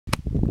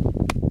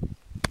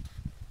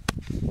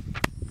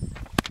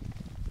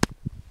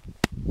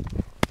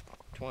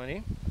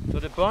20. So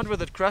the bond with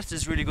the crust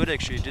is really good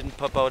actually, it didn't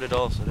pop out at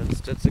all, so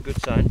that's a good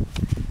sign.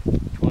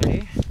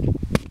 20.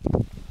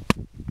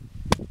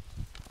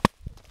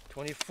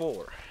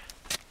 24.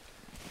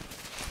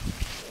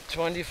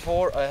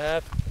 24 I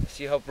have,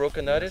 see how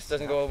broken that is,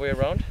 doesn't go all the way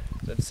around.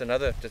 That's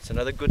another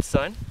good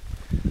sign.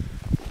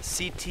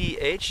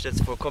 CTH,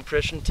 that's for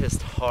compression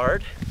test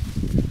hard.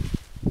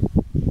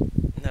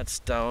 That's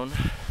down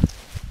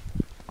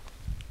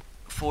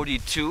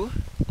 42.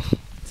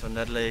 So on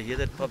that layer here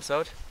that pops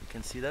out, you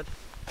can see that.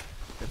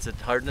 That's a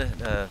hardness,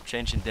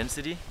 change in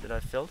density that I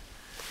felt.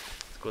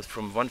 It goes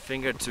from one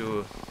finger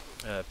to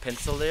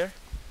pencil there.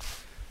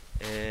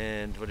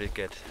 And what did it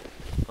get?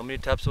 How many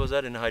taps was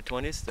that in the high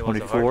 20s? There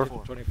 24. Was a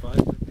hard 25,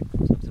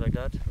 something like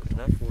that.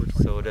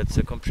 So that's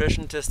a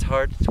compression test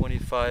hard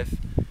 25,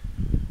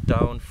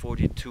 down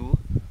 42.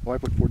 Oh, I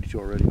put 42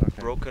 already. Okay.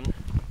 Broken.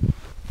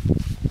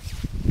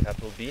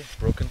 Capital B,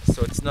 broken.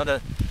 So it's not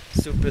a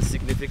super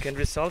significant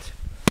result.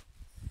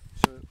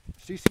 So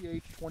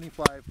CCH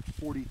 25,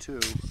 42.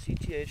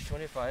 CTH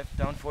 25,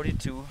 down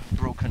 42,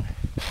 broken.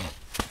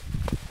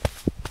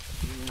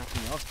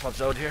 Nothing else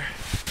pops out here.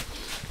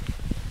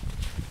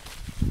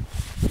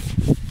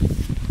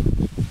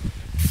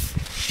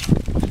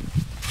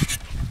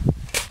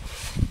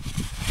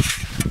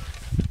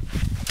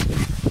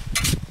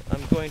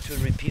 I'm going to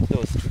repeat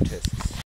those two tests.